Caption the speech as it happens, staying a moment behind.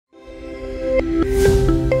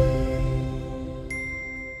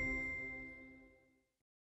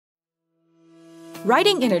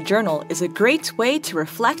Writing in a journal is a great way to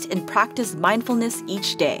reflect and practice mindfulness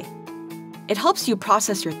each day. It helps you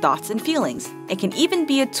process your thoughts and feelings and can even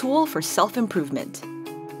be a tool for self-improvement.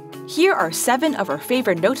 Here are 7 of our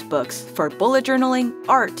favorite notebooks for bullet journaling,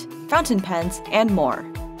 art, fountain pens, and more.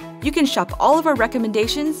 You can shop all of our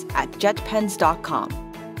recommendations at JetPens.com.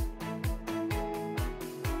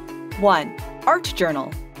 1. Art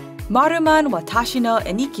Journal. Maruman Watashi no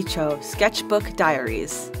Enikicho Sketchbook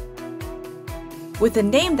Diaries. With a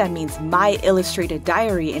name that means My Illustrated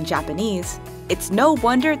Diary in Japanese, it's no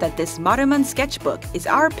wonder that this Maruman sketchbook is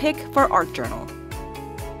our pick for art journal.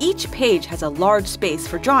 Each page has a large space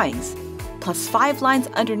for drawings, plus 5 lines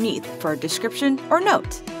underneath for a description or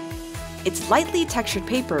note. Its lightly textured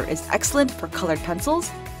paper is excellent for colored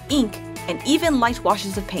pencils, ink, and even light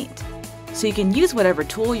washes of paint, so you can use whatever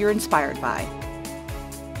tool you're inspired by.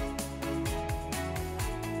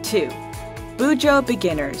 2. BuJo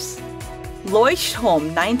Beginners.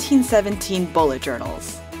 Leuchtturm 1917 Bullet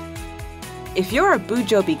Journals. If you're a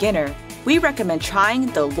BuJo beginner, we recommend trying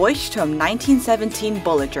the Leuchtturm 1917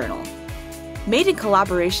 Bullet Journal. Made in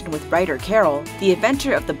collaboration with writer Carol, the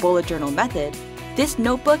inventor of the bullet journal method, this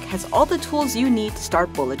notebook has all the tools you need to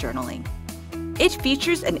start bullet journaling. It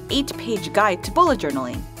features an 8-page guide to bullet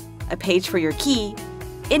journaling, a page for your key,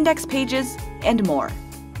 index pages, and more.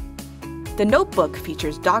 The notebook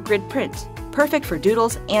features dot grid print, perfect for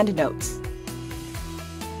doodles and notes.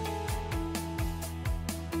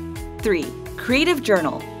 3. Creative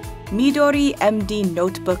Journal. Midori MD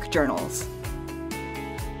Notebook Journals.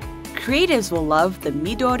 Creatives will love the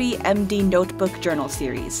Midori MD Notebook Journal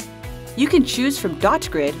series. You can choose from dot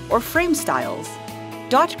grid or frame styles.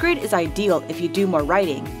 Dot grid is ideal if you do more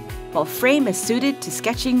writing, while frame is suited to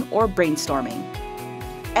sketching or brainstorming.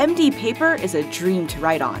 MD paper is a dream to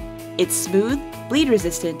write on. It's smooth,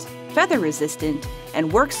 bleed-resistant, feather-resistant,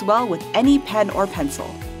 and works well with any pen or pencil.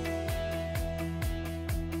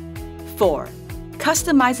 4.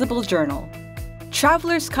 Customizable Journal.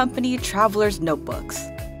 Traveler's Company Traveler's Notebooks.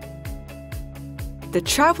 The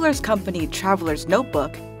Traveler's Company Traveler's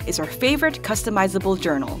Notebook is our favorite customizable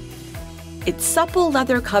journal. Its supple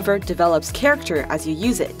leather cover develops character as you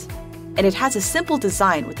use it, and it has a simple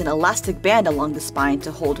design with an elastic band along the spine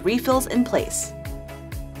to hold refills in place.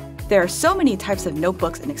 There are so many types of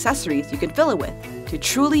notebooks and accessories you can fill it with to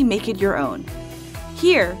truly make it your own.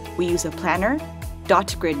 Here, we use a planner,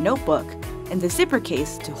 dot grid notebook, and the zipper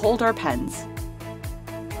case to hold our pens.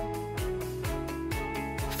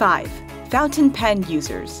 5. Fountain pen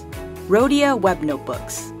users. Rhodia Web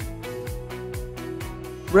Notebooks.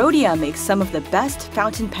 Rhodia makes some of the best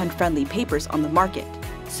fountain pen friendly papers on the market,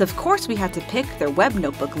 so of course we had to pick their web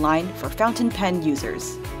notebook line for fountain pen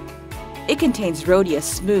users. It contains Rhodia's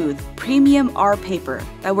smooth, premium R paper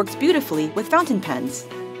that works beautifully with fountain pens.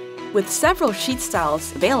 With several sheet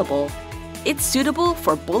styles available, it's suitable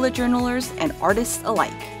for bullet journalers and artists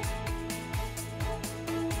alike.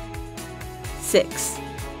 6.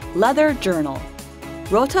 Leather Journal.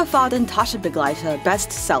 Rote Faden Taschenbegleiter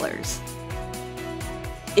Bestsellers.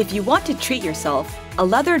 If you want to treat yourself, a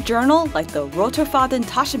leather journal like the Rote Faden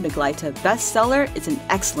Taschenbegleiter bestseller is an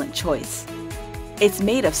excellent choice. It's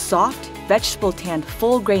made of soft, vegetable-tanned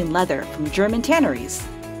full-grain leather from German tanneries.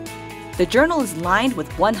 The journal is lined with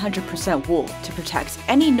 100% wool to protect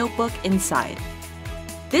any notebook inside.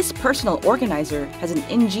 This personal organizer has an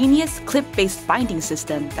ingenious clip-based binding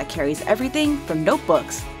system that carries everything from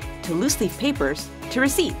notebooks to loose-leaf papers to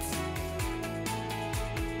receipts.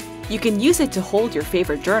 You can use it to hold your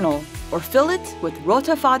favorite journal or fill it with Rote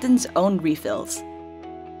Faden's own refills.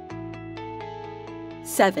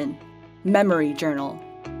 7. Memory Journal.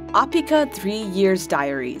 Apika 3 Years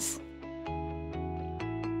Diaries.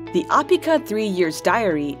 The Apika 3 Years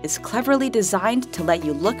Diary is cleverly designed to let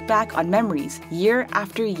you look back on memories year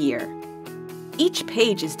after year. Each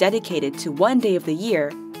page is dedicated to one day of the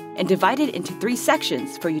year and divided into 3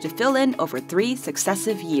 sections for you to fill in over 3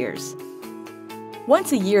 successive years.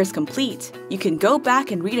 Once a year is complete, you can go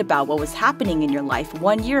back and read about what was happening in your life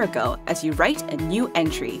 1 year ago as you write a new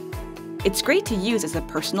entry. It's great to use as a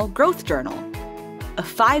personal growth journal. A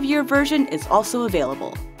 5-year version is also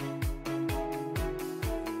available.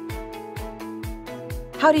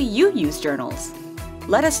 How do you use journals?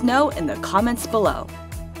 Let us know in the comments below.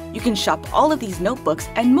 You can shop all of these notebooks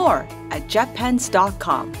and more at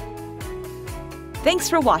JetPens.com. Thanks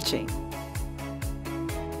for watching.